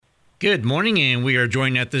Good morning, and we are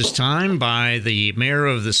joined at this time by the mayor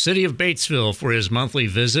of the city of Batesville for his monthly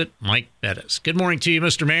visit, Mike Bettis. Good morning to you,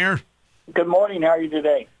 Mr. Mayor. Good morning. How are you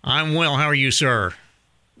today? I'm well. How are you, sir?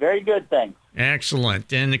 Very good, thanks.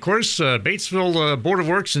 Excellent. And, of course, Batesville Board of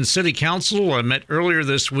Works and City Council met earlier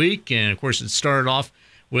this week, and, of course, it started off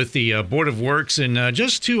with the Board of Works and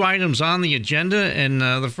just two items on the agenda, and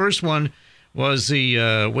the first one was the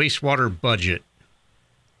wastewater budget.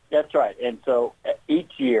 That's right. And so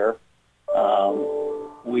each year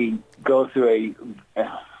we go through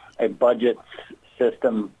a budget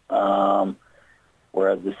system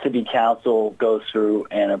where the City Council goes through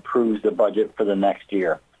and approves the budget for the next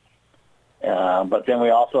year. But then we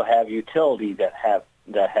also have utilities that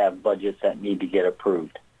have budgets that need to get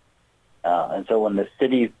approved. And so when the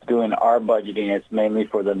city's doing our budgeting, it's mainly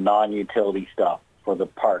for the non-utility stuff, for the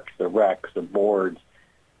parks, the recs, the boards,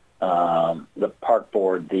 the park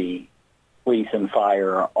board, the police and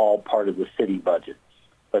fire are all part of the city budget.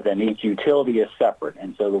 But then each utility is separate.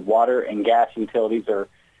 And so the water and gas utilities,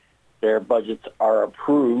 their budgets are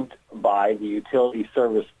approved by the Utility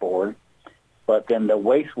Service Board. But then the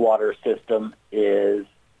wastewater system is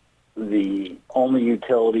the only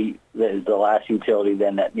utility, that is the last utility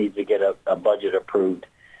then that needs to get a budget approved.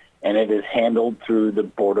 And it is handled through the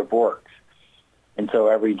Board of Works. And so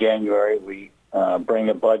every January we bring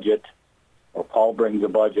a budget, or Paul brings a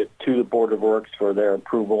budget to the Board of Works for their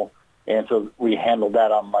approval. And so we handle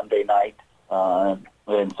that on Monday night.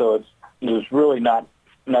 And so there's really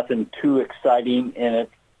nothing too exciting in it.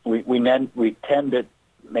 We tend to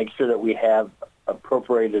make sure that we have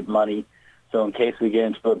appropriated money. So in case we get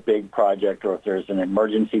into a big project, or if there's an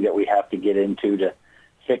emergency that we have to get into to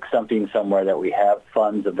fix something somewhere, that we have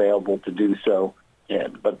funds available to do so. Yeah,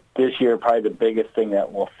 but this year, probably the biggest thing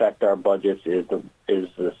that will affect our budgets is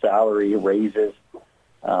the salary raises.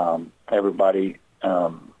 Everybody,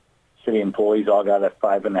 city employees, all got a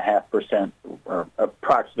 5.5% or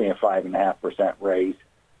approximately a 5.5% raise,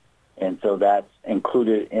 and so that's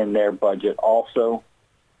included in their budget also.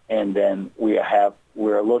 And then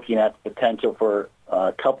we're looking at the potential for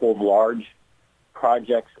a couple of large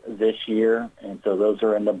projects this year, and so those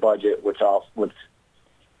are in the budget, which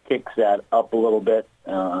kicks that up a little bit,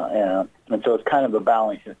 and so it's kind of a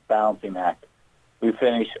balancing act. We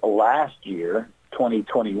finished last year,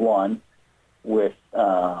 2021, with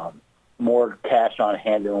more cash on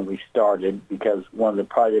hand than when we started, because one of the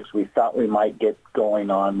projects we thought we might get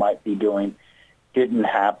going on, might be doing, didn't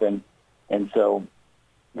happen, and so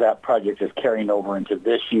that project is carrying over into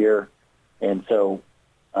this year, and so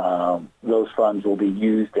those funds will be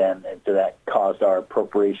used, and so that caused our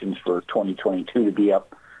appropriations for 2022 to be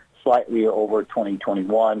up slightly over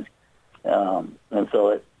 2021, and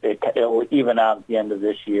so it will even out at the end of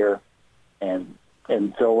this year, and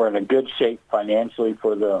so we're in a good shape financially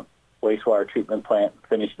for the wastewater treatment plant,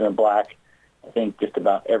 finished in the black, I think, just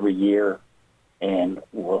about every year, and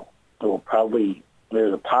we'll probably,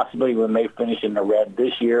 there's a possibility we may finish in the red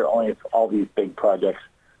this year, only if all these big projects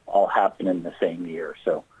all happen in the same year.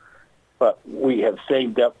 So, but we have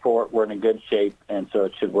saved up for it. We're in a good shape, and so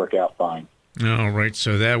it should work out fine. All right,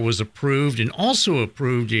 so that was approved, and also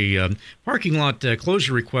approved a parking lot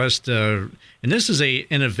closure request, and this is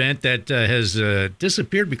an event that has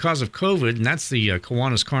disappeared because of COVID, and that's the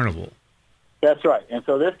Kiwanis Carnival. That's right, and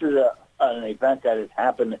so this is an event that has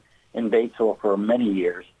happened in Batesville for many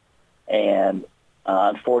years, and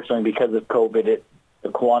unfortunately, because of COVID, the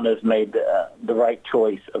Kiwanis made the right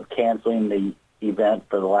choice of canceling the event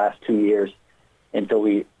for the last 2 years, and so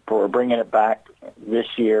we're bringing it back this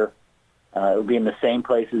year. It'll be in the same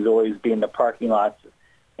places, always be in the parking lots.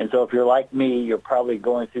 And so if you're like me, you're probably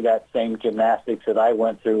going through that same gymnastics that I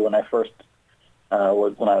went through when I first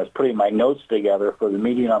when I was putting my notes together for the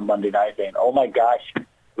meeting on Monday night, saying, "Oh my gosh,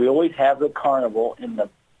 we always have the carnival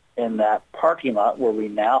in that parking lot where we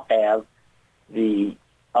now have the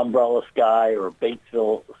Umbrella Sky or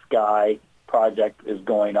Batesville Sky project is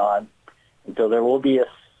going on." And so there will be a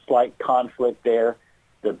slight conflict there.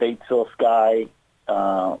 The Batesville Sky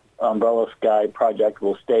Umbrella Sky project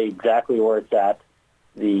will stay exactly where it's at.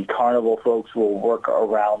 The carnival folks will work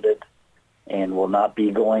around it and will not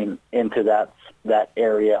be going into that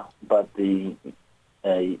area, but the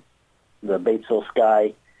Batesville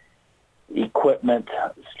Sky equipment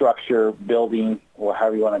structure building, or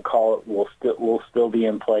however you want to call it, will still be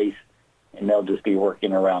in place, and they'll just be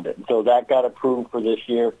working around it. And so that got approved for this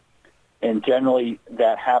year, and generally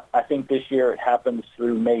I think this year it happens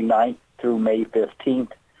through May 9th through May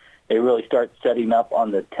 15th. They really start setting up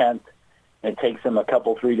on the 10th. It takes them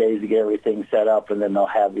 3 days to get everything set up, and then they'll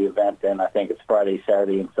have the event. Then I think it's Friday,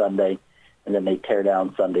 Saturday, and Sunday, and then they tear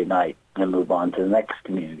down Sunday night and move on to the next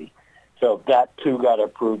community. So that too got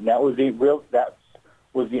approved. And that was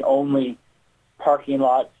the only parking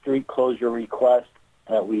lot street closure request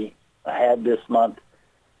that we had this month.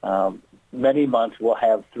 Many months we'll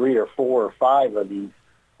have 3 or 4 or 5 of these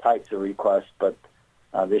types of requests, but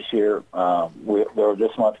this year,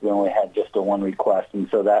 this month we only had just the one request, and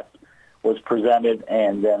so that was presented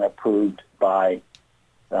and then approved by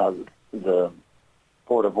the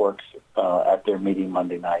Board of Works at their meeting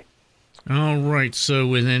Monday night. All right.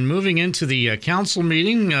 So, and then moving into the council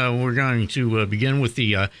meeting, we're going to begin with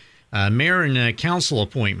the mayor and council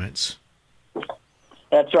appointments.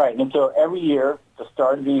 That's right. And so every year, at the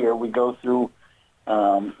start of the year, we go through,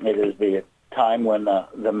 it is the time when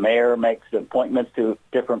the mayor makes appointments to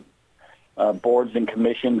different boards and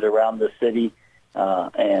commissions around the city,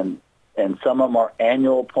 and some of them are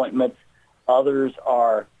annual appointments. Others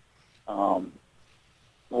are,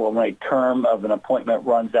 when a term of an appointment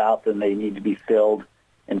runs out, then they need to be filled.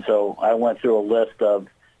 And so I went through a list of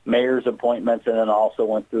mayor's appointments and then also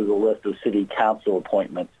went through the list of city council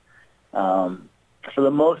appointments. For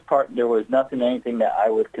the most part, there was anything that I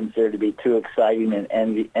would consider to be too exciting in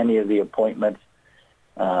any of the appointments.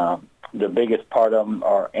 The biggest part of them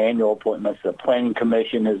are annual appointments. The Planning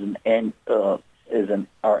Commission is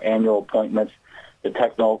our annual appointments. The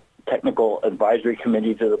Technical Advisory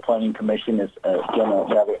Committee to the Planning Commission is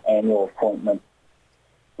another annual appointment.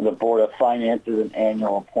 The Board of Finance is an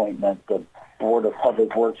annual appointment. The Board of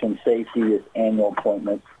Public Works and Safety is annual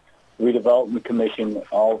appointments. Redevelopment Commission,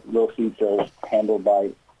 all those seats are handled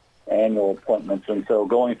by annual appointments. And so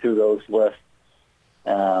going through those lists,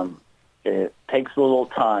 it takes a little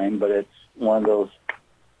time, but it's one of those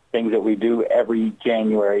things that we do every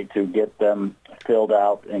January to get them filled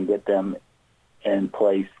out and get them in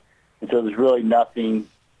place. And so there's really nothing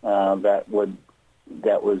that was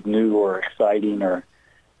new or exciting or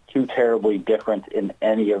too terribly different in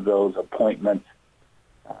any of those appointments.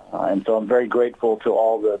 And so I'm very grateful to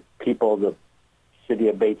all the people of the city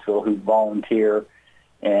of Batesville who volunteer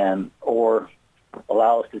or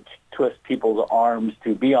allow us to twist people's arms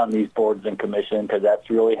to be on these boards and commissions, because that's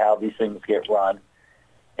really how these things get run.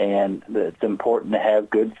 And it's important to have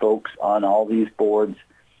good folks on all these boards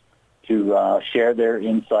to share their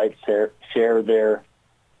insights, share their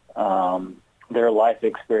life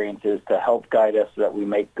experiences to help guide us so that we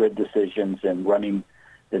make good decisions in running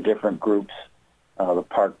the different groups, the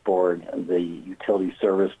Park Board, the Utility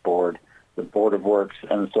Service Board, the Board of Works.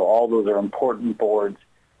 And so all those are important boards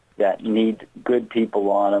that need good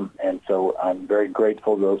people on them. And so I'm very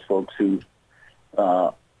grateful to those folks who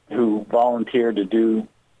volunteer to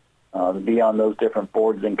be on those different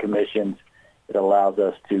boards and commissions. It allows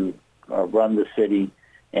us to run the city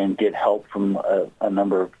and get help from a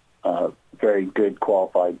number of very good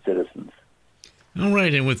qualified citizens. All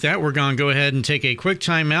right, and with that, we're going to go ahead and take a quick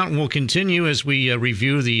time out, and we'll continue as we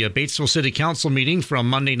review the Batesville City Council meeting from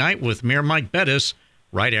Monday night with Mayor Mike Bettis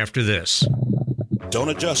right after this. Don't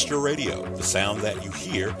adjust your radio. The sound that you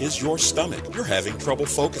hear is your stomach. You're having trouble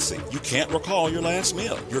focusing. You can't recall your last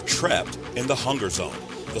meal. You're trapped in the hunger zone.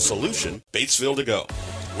 The solution, Batesville To Go.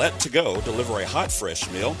 Let To Go deliver a hot, fresh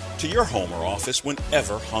meal to your home or office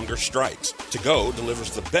whenever hunger strikes. To Go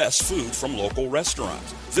delivers the best food from local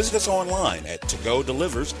restaurants. Visit us online at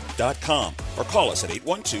togodelivers.com or call us at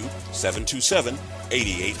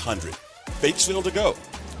 812-727-8800. Batesville To Go.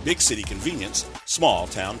 Big city convenience, small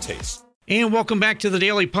town taste. And welcome back to the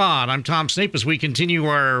Daily Pod. I'm Tom Snape as we continue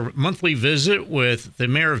our monthly visit with the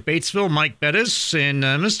Mayor of Batesville, Mike Bettis. And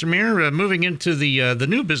Mr. Mayor, moving into the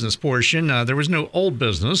new business portion, there was no old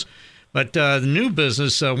business, but the new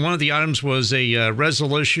business, one of the items was a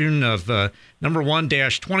resolution of number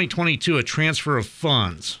 1-2022, a transfer of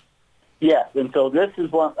funds. Yes, and so this is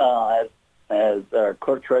one, as our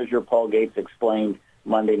Clerk Treasurer Paul Gates explained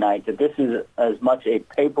Monday night, that this is as much a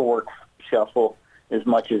paperwork shuffle as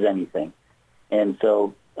much as anything. And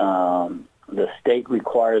so the state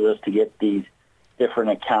requires us to get these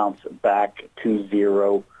different accounts back to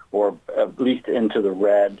zero, or at least into the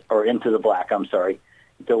red, or into the black, I'm sorry.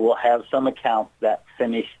 So we'll have some accounts that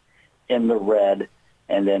finish in the red,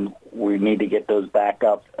 and then we need to get those back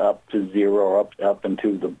up to zero, or up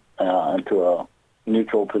into a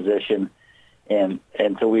neutral position. And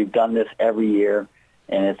so we've done this every year,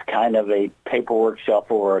 and it's kind of a paperwork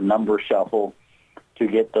shuffle or a number shuffle to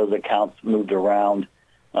get those accounts moved around.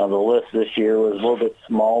 The list this year was a little bit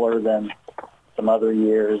smaller than some other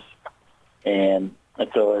years, and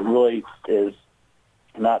so it really is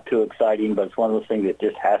not too exciting, but it's one of those things that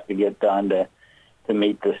just has to get done to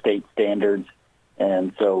meet the state standards.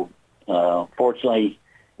 And so fortunately,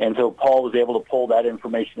 and so Paul was able to pull that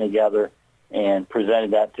information together and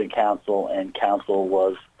presented that to council, and council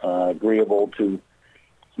was agreeable to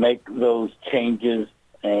make those changes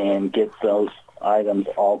and get those items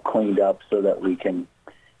all cleaned up so that we can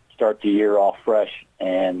start the year off fresh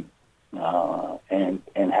and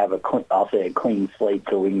have a clean slate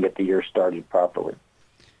so we can get the year started properly.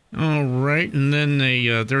 All right, and then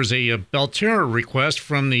there's a Belterra request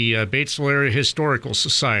from the Batesville Area Historical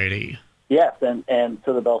Society. Yes, and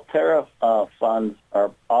so the Belterra funds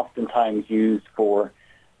are oftentimes used for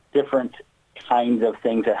different kinds of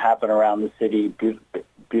things that happen around the city,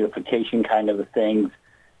 beautification kind of things,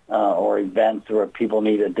 or events where people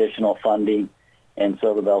need additional funding. And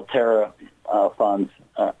so the Belterra funds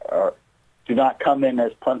do not come in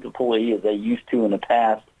as plentifully as they used to in the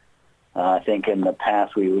past. I think in the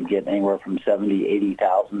past we would get anywhere from $70,000,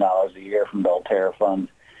 $80,000 a year from Belterra funds.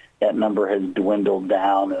 That number has dwindled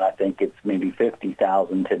down, and I think it's maybe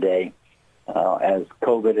 $50,000 today. As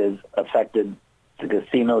COVID has affected the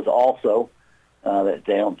casinos also, that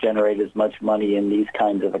they don't generate as much money in these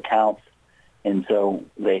kinds of accounts, and so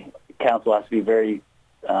the council has to be very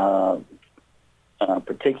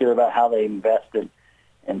particular about how they invest it.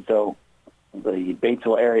 And so the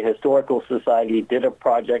Batesville Area Historical Society did a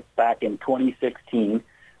project back in 2016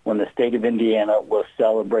 when the state of Indiana was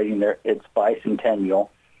celebrating its bicentennial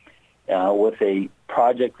with a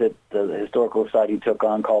project that the Historical Society took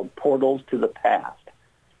on called Portals to the Past.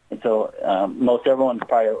 And so most everyone's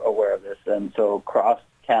probably aware of this. And so across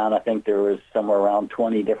town, I think there was somewhere around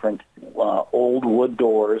 20 different old wood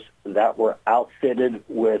doors that were outfitted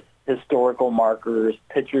with historical markers,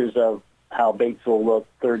 pictures of how Batesville looked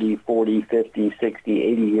 30, 40, 50, 60,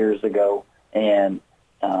 80 years ago, and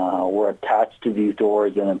were attached to these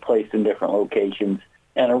doors and then placed in different locations.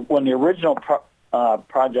 And when the original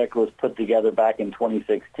project was put together back in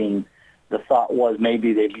 2016, the thought was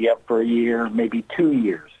maybe they'd be up for a year, maybe 2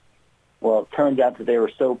 years. Well, it turns out that they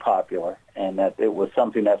were so popular and that it was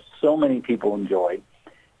something that so many people enjoyed.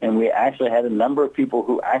 And we actually had a number of people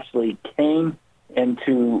who actually came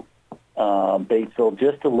into Batesville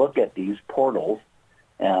just to look at these portals.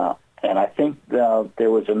 And I think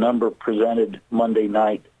there was a number presented Monday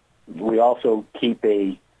night. We also keep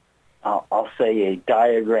I'll say a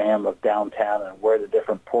diagram of downtown and where the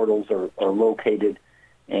different portals are located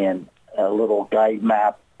and a little guide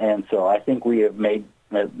map. And so I think we have made,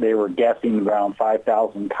 they were guessing around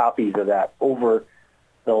 5,000 copies of that over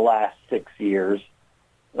the last 6 years,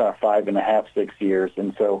 5.5, 6 years.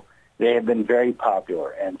 And so they have been very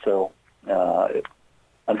popular. And so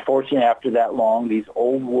unfortunately, after that long, these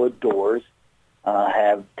old wood doors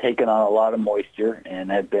have taken on a lot of moisture and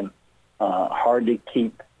have been hard to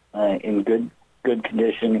keep in good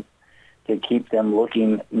condition, to keep them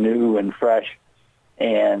looking new and fresh.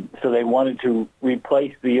 And so they wanted to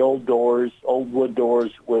replace the old wood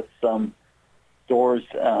doors with some doors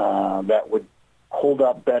that would hold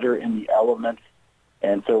up better in the elements.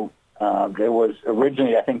 And so there was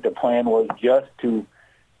originally, I think the plan was just to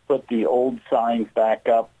put the old signs back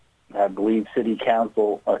up. I believe City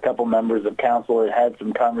Council, a couple members of council had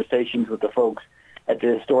some conversations with the folks at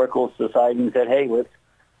the Historical Society and said, hey,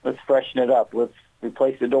 let's freshen it up. Let's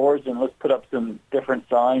replace the doors and let's put up some different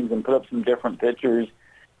signs and put up some different pictures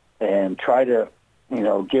and try to,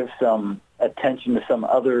 give some attention to some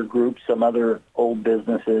other groups, some other old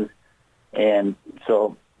businesses. And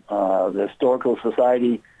so the Historical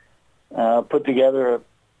Society put together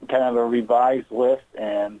kind of a revised list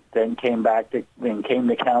and then came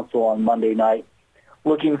to council on Monday night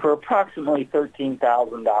looking for approximately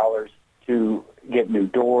 $13,000 to get new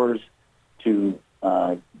doors, to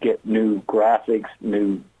get new graphics,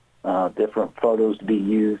 new different photos to be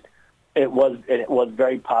used. It was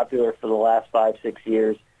very popular for the last 5-6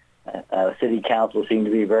 years. City Council seemed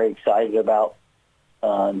to be very excited about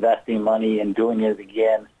investing money and doing it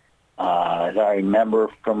again. As I remember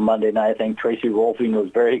from Monday night, I think Tracy Rolfing was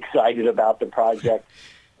very excited about the project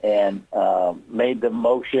and made the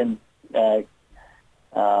motion to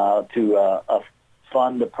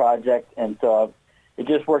fund the project. And so it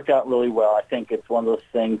just worked out really well. I think it's one of those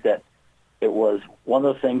things that when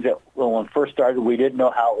it first started, we didn't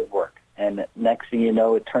know how it would work. And next thing you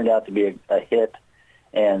know, it turned out to be a hit.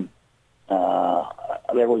 And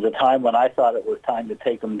there was a time when I thought it was time to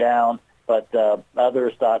take them down, but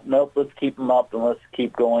others thought, nope, let's keep them up and let's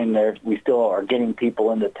keep going there. We still are getting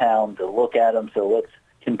people into town to look at them, so let's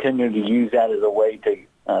continue to use that as a way to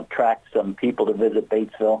attract some people to visit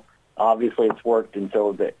Batesville. Obviously, it's worked, and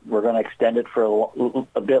so we're going to extend it for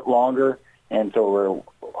a bit longer. And so we're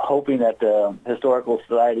hoping that the Historical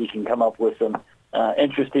Society can come up with some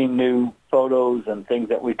interesting new photos and things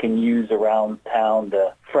that we can use around town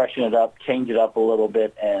to freshen it up, change it up a little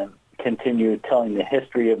bit, and continue telling the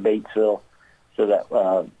history of Batesville so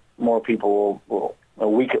that more people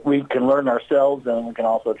we can learn ourselves, and we can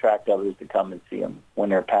also attract others to come and see them when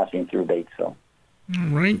they're passing through Batesville. All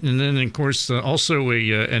right. And then, of course, also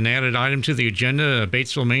an added item to the agenda,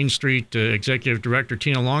 Batesville Main Street Executive Director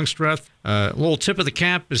Tina Longstreth. A little tip of the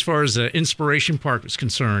cap as far as Inspiration Park is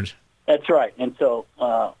concerned. That's right. And so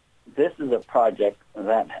this is a project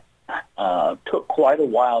that took quite a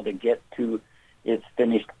while to get to its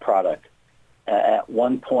finished product. At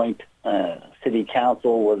one point, City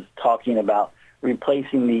Council was talking about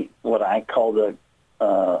replacing what I call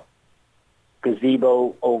the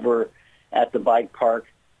gazebo over at the bike park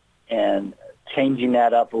and changing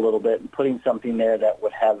that up a little bit and putting something there that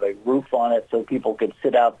would have a roof on it so people could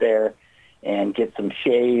sit out there and get some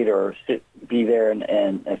shade or be there and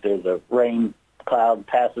if there's a rain cloud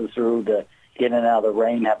passes through to get in and out of the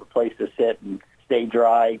rain, have a place to sit and stay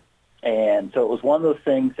dry. And so it was one of those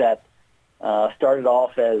things that started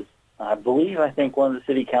off as, I think one of the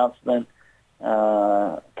city councilmen,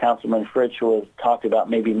 Councilman Fritsch, was talked about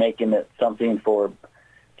maybe making it something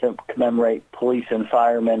to commemorate police and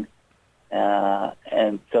firemen.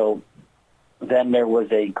 And so then there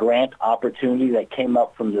was a grant opportunity that came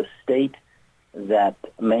up from the state that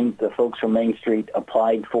the folks from Main Street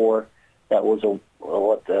applied for. That was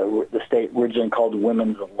what the state originally called the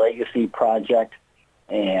Women's Legacy Project.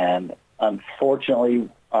 And unfortunately,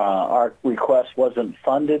 our request wasn't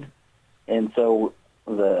funded. And so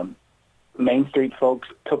the Main Street folks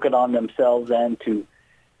took it on themselves then to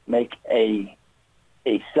make a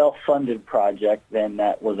self-funded project. Then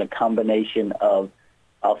that was a combination of,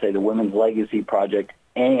 I'll say, the Women's Legacy Project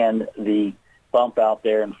and the bump out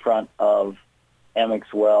there in front of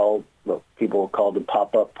Emmix Well, what people call the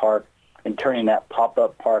pop-up park, and turning that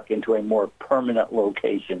pop-up park into a more permanent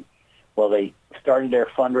location. Well, they started their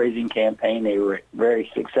fundraising campaign. They were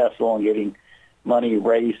very successful in getting money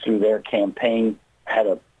raised through their campaign, had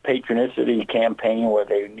a patronicity campaign where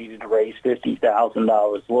they needed to raise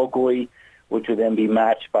 $50,000 locally, which would then be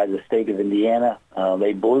matched by the state of Indiana.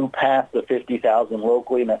 They blew past the $50,000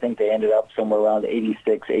 locally, and I think they ended up somewhere around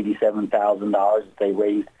 $86,000, $87,000 that they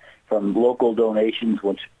raised from local donations,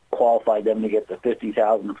 which qualified them to get the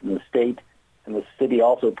 $50,000 from the state. And the city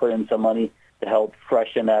also put in some money to help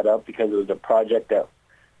freshen that up because it was a project that,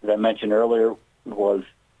 as I mentioned earlier, was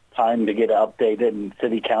time to get updated, and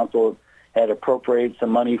City Council had appropriated some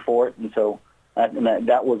money for it. And so that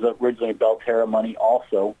was originally Belterra money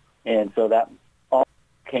also. And so that all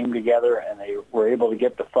came together, and they were able to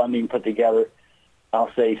get the funding put together.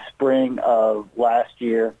 I'll say spring of last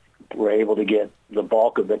year, we're able to get the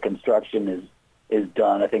bulk of the construction is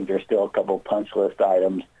done. I think there's still a couple punch list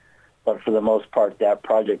items, but for the most part, that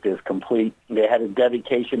project is complete. They had a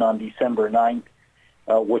dedication on December 9th,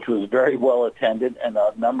 which was very well attended, and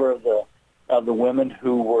a number of the women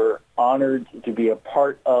who were honored to be a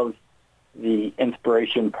part of the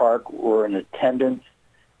Inspiration Park were in attendance.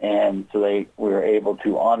 And so we were able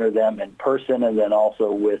to honor them in person and then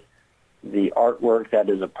also with the artwork that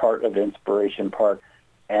is a part of Inspiration Park.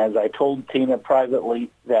 As I told Tina privately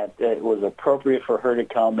that it was appropriate for her to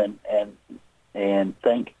come and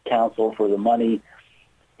thank council for the money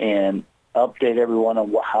and update everyone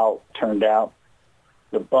on how it turned out.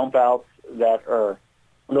 The bump outs that are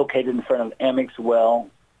located in front of Emmix Well,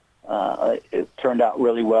 it turned out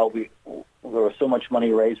really well. There was so much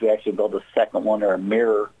money raised, we actually built a second one, or a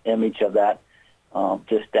mirror image of that,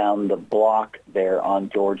 just down the block there on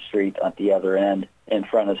George Street at the other end in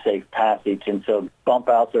front of Safe Passage. And so bump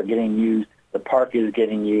outs are getting used. The park is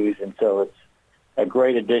getting used. And so it's a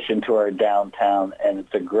great addition to our downtown, and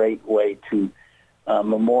it's a great way to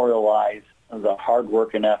memorialize the hard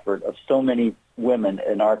work and effort of so many women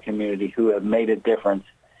in our community who have made a difference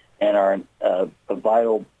and are a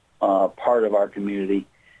vital part of our community.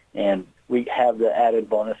 And we have the added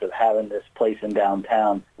bonus of having this place in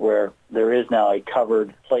downtown where there is now a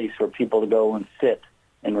covered place for people to go and sit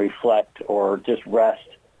and reflect or just rest,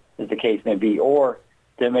 as the case may be. Or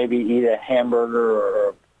there may be eat a hamburger or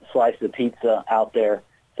a slice of pizza out there.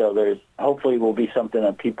 So there's hopefully will be something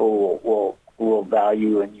that people will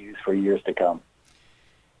value and use for years to come.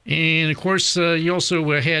 And, of course, you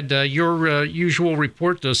also had your usual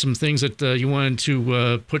report, some things that you wanted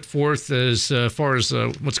to put forth as far as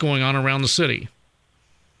what's going on around the city.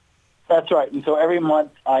 That's right. And so every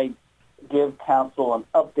month I give council an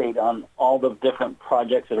update on all the different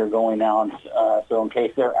projects that are going on. So in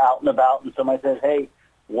case they're out and about and somebody says, hey,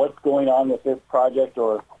 what's going on with this project,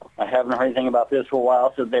 or I haven't heard anything about this for a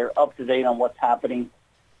while, so they're up to date on what's happening.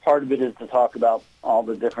 Part of it is to talk about all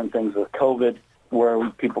the different things with COVID, where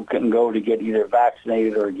people can go to get either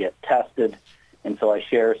vaccinated or get tested. And so I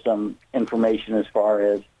share some information as far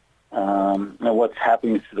as what's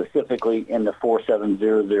happening specifically in the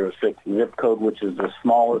 47006 zip code, which is the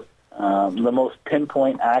smallest, the most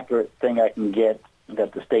pinpoint accurate thing I can get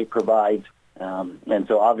that the state provides. And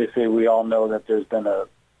so obviously we all know that there's been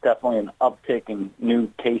definitely an uptick in new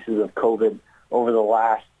cases of COVID over the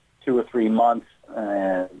last 2 or 3 months.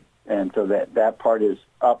 And so that part has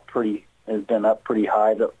been up pretty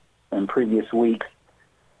high in previous weeks.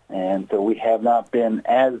 And so we have not been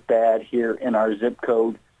as bad here in our zip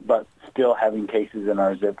code, but still having cases in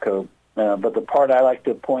our zip code. But the part I like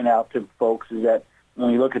to point out to folks is that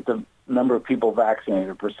when you look at the number of people vaccinated,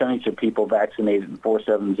 or percentage of people vaccinated in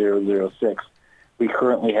 47006, we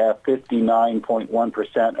currently have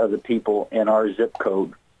 59.1% of the people in our zip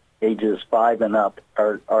code, ages 5 and up,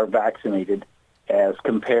 are vaccinated, as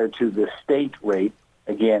compared to the state rate.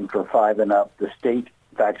 Again, for 5 and up, the state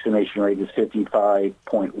vaccination rate is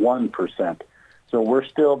 55.1%. So we're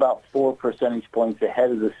still about 4 percentage points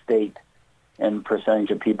ahead of the state in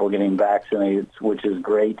percentage of people getting vaccinated, which is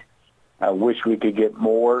great. I wish we could get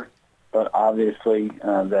more, but obviously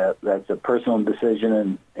that's a personal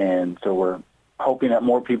decision, and so we're hoping that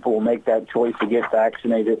more people will make that choice to get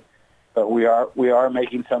vaccinated. But we are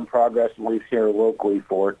making some progress, at least here locally,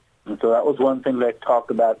 for it. And so that was one thing that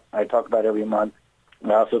I talk about every month.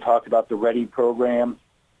 I also talked about the READY program.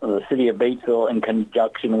 The city of Batesville, in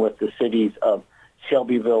conjunction with the cities of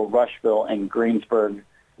Shelbyville, Rushville, and Greensburg,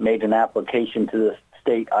 made an application to the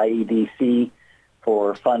state IEDC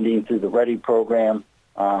for funding through the READY program.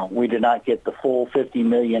 We did not get the full $50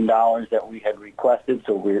 million that we had requested,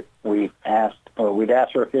 so we'd asked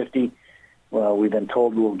for 50. Well, we've been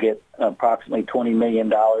told we'll get approximately $20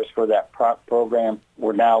 million for that program.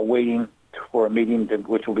 We're now waiting for a meeting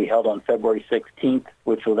which will be held on February 16th,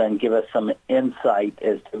 which will then give us some insight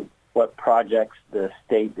as to what projects the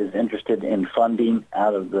state is interested in funding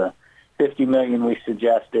out of the $50 million we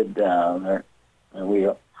suggested. We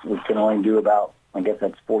can only do about, I guess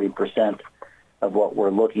that's 40% of what we're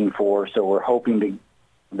looking for. So we're hoping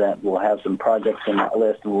that we'll have some projects in that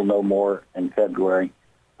list, and we'll know more in February.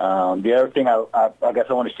 The other thing I guess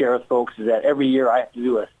I want to share with folks is that every year I have to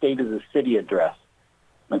do a State of the City address.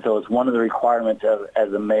 And so it's one of the requirements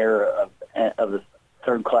as a mayor of a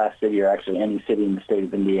third-class city, or actually any city in the state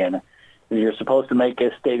of Indiana, is you're supposed to make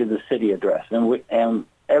a State of the City address. And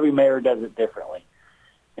every mayor does it differently.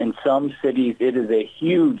 In some cities, it is a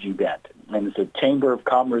huge event, and it's a Chamber of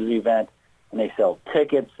Commerce event, and they sell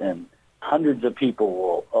tickets, and hundreds of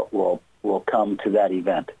people will come to that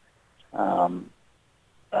event.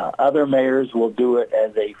 Other mayors will do it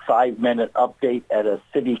as a 5-minute update at a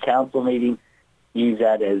city council meeting, use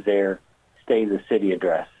that as their State of the City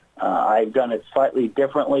address. I've done it slightly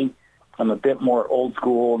differently. I'm a bit more old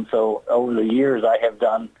school, and so over the years I have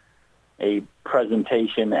done a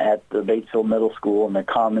presentation at the Batesville Middle School in the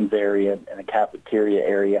Commons area and the cafeteria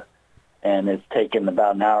area, and it's taken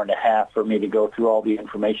about an hour and a half for me to go through all the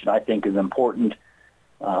information I think is important.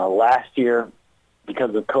 Last year,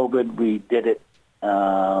 because of COVID, we did it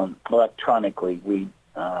electronically. We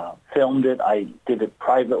filmed it. I did it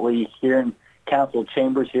privately here in council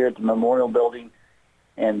chambers here at the Memorial Building,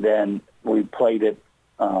 and then we played it.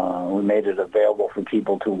 We made it available for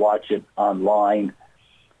people to watch it online.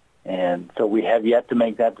 And so we have yet to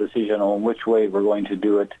make that decision on which way we're going to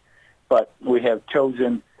do it. But we have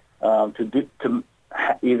chosen to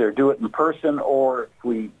either do it in person, or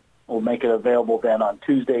we will make it available then on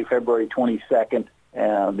Tuesday, February 22nd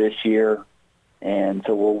this year. And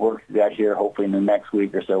so we'll work through that here. Hopefully in the next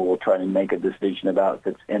week or so, we'll try to make a decision about if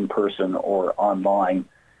it's in person or online.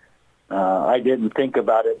 I didn't think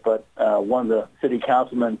about it, but one of the city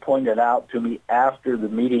councilmen pointed out to me after the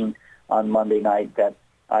meeting on Monday night that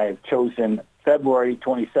I have chosen February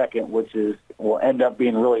 22nd, which will end up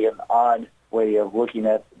being really an odd way of looking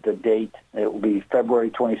at the date. It will be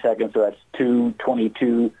February 22nd, so that's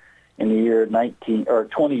 2/22 in the year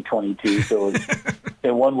 2022. So it's,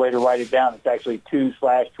 and one way to write it down, it's actually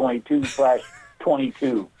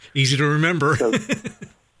 2/22/22. Easy to remember. So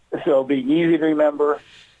it'll be easy to remember.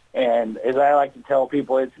 And as I like to tell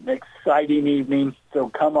people, it's an exciting evening. So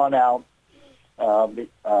come on out,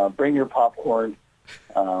 bring your popcorn.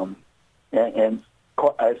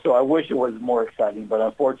 So I wish it was more exciting, but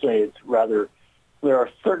unfortunately there are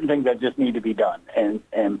certain things that just need to be done.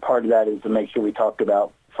 And part of that is to make sure we talk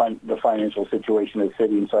about the financial situation of the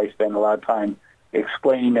city. And so I spend a lot of time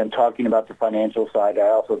explaining and talking about the financial side. I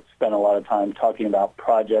also spend a lot of time talking about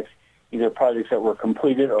projects, either projects that were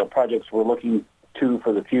completed or projects we're looking to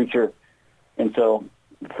for the future. And so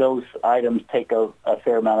those items take a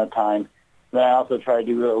fair amount of time. Then I also try to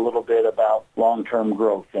do a little bit about long-term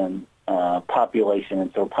growth. And population.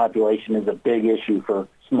 And so population is a big issue for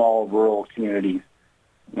small rural communities.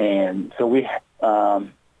 And so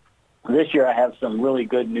this year I have some really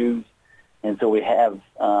good news. And so we have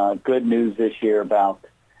good news this year about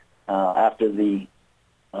after the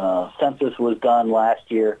census was done last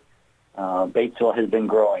year, Batesville has been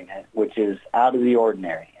growing, which is out of the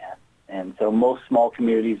ordinary. And so most small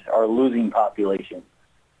communities are losing population.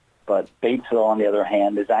 But Batesville, on the other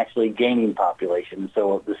hand, is actually gaining population.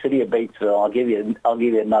 So the city of Batesville, I'll give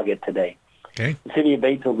you a nugget today. Okay. The city of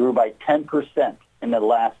Batesville grew by 10% in the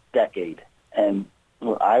last decade. And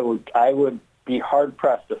I would be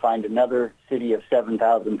hard-pressed to find another city of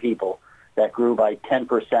 7,000 people that grew by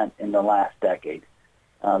 10% in the last decade.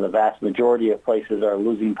 The vast majority of places are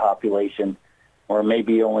losing population or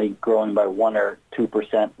maybe only growing by 1 or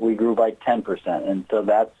 2%. We grew by 10%. And so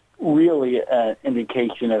that's really an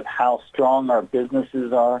indication of how strong our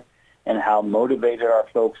businesses are and how motivated our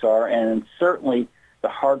folks are, and certainly the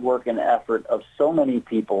hard work and effort of so many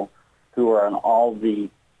people who are on all the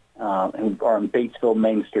who are on Batesville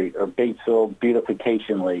Main Street or Batesville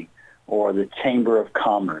Beautification League or the Chamber of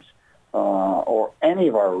Commerce or any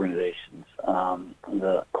of our organizations.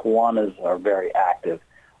 The Kiwanis are very active.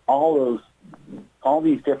 All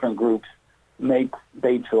these different groups make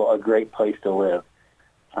Batesville a great place to live.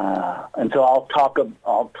 And so I'll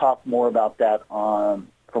talk more about that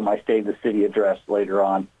for my State of the City address later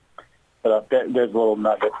on. But there's a little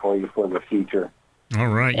nugget for you for the future. All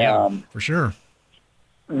right, yeah, for sure.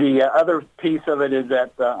 The other piece of it is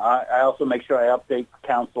that I also make sure I update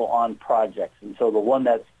council on projects. And so the one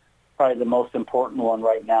that's probably the most important one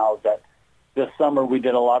right now is that this summer we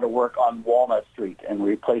did a lot of work on Walnut Street and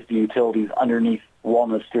replaced the utilities underneath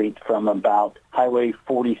Walnut Street from about Highway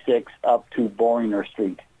 46 up to Boehringer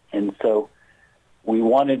Street. And so we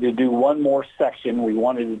wanted to do one more section. We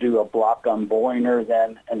wanted to do a block on Boehringer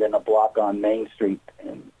then and then a block on Main Street.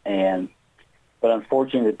 But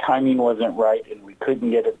unfortunately, the timing wasn't right, and we couldn't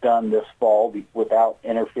get it done this fall without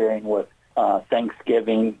interfering with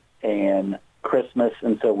Thanksgiving and Christmas.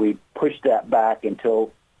 And so we pushed that back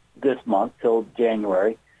until this month, till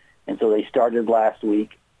January. And so they started last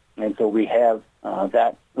week. And so we have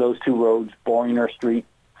those two roads, Boehringer Street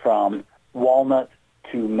from Walnut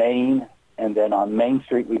to Main, and then on Main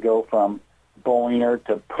Street we go from Boehringer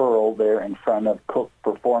to Pearl there in front of Cook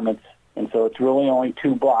Performance. And so it's really only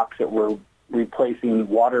 2 blocks that we're replacing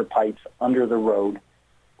water pipes under the road.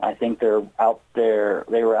 I think they're out there.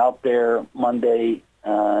 They were out there Monday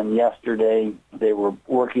and yesterday. They were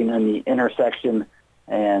working in the intersection,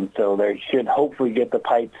 and so they should hopefully get the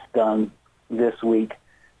pipes done this week.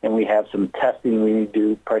 And we have some testing we need to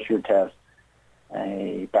do, pressure tests,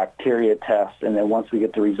 a bacteria test, and then once we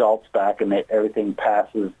get the results back and everything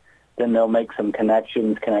passes, then they'll make some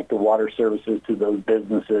connections, connect the water services to those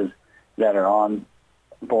businesses that are on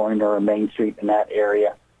Boehringer or Main Street in that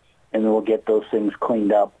area, and then we'll get those things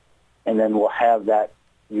cleaned up, and then we'll have that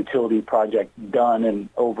utility project done and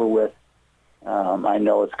over with. I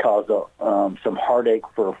know it's caused some heartache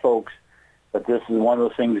for folks, but this is one of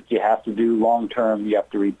those things that you have to do long term. You have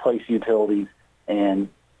to replace utilities and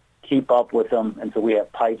keep up with them, and so we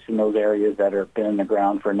have pipes in those areas that have been in the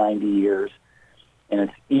ground for 90 years, and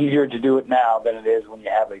it's easier to do it now than it is when you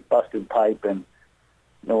have a busted pipe and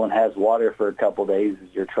no one has water for a couple of days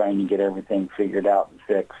as you're trying to get everything figured out and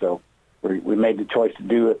fixed. So we made the choice to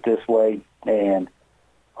do it this way, and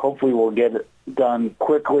hopefully we'll get it done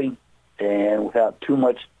quickly and without too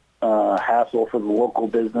much hassle for the local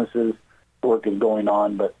businesses. Work is going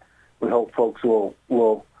on, but we hope folks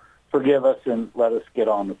will forgive us and let us get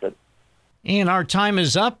on with it. And our time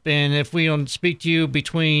is up, and if we don't speak to you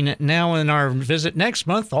between now and our visit next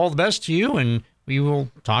month, all the best to you, and we will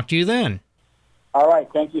talk to you then. All right.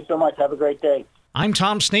 Thank you so much. Have a great day. I'm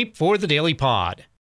Tom Snape for the Daily Pod.